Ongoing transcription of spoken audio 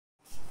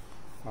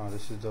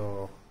This is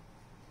the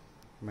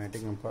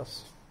mating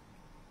compass.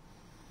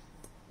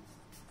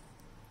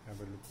 Have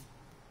a look.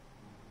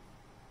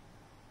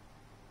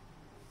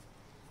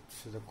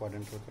 This is the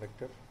quadrantal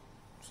corrector,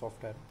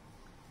 soft arrow.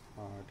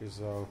 It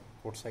is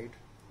port side,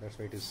 that's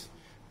why it is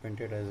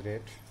painted as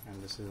red,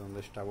 and this is on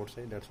the starboard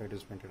side, that's why it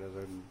is painted as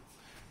a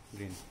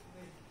green.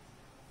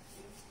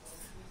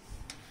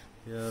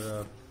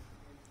 Here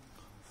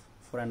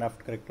fore and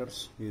aft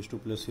correctors we used to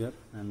place here,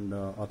 and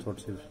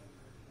athwart is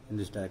in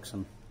this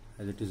direction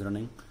as it is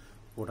running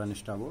port and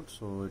starboard,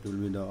 so it will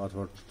be the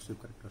athwart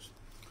ship correctors.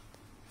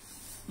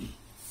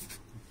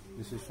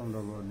 This is from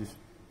the this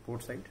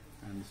port side,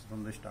 and this is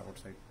from the starboard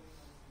side.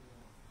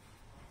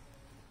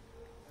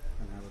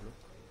 And have a look.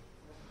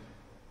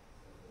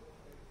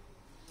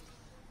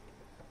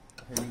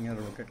 Heading and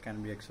rocket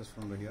can be accessed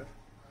from the here.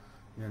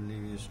 Generally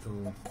we used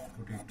to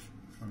put it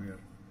from here.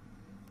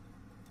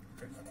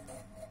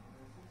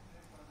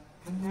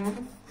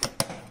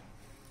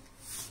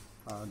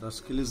 The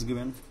skill is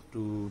given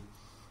to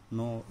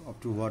know up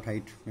to what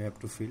height we have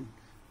to fill.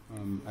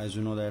 As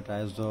you know that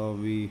as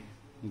we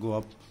go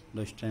up,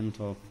 the strength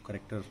of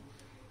corrector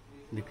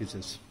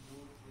decreases.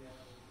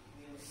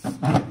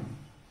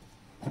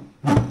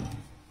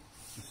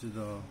 This is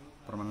the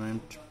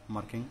permanent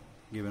marking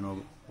given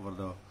over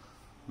the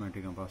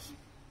mating compass.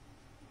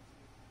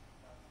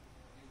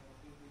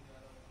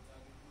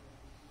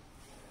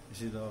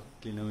 This is the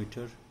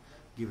clinometer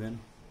given.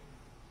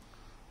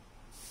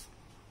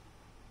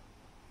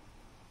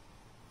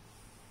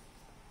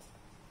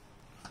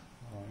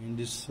 In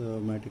this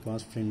mating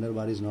compass, fender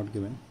bar is not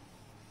given.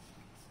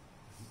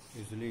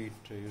 Usually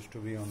it used to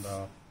be on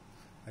the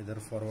either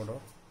forward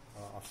or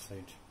aft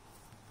side.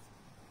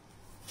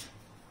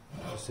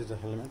 This is the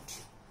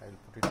helmet. I will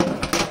put it on.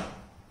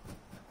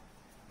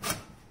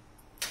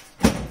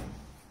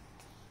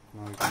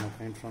 Now you can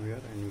open it from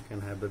here and you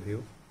can have the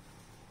view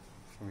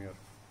from here.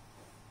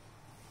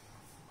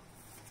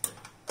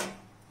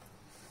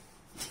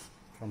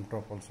 From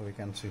top also we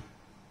can see.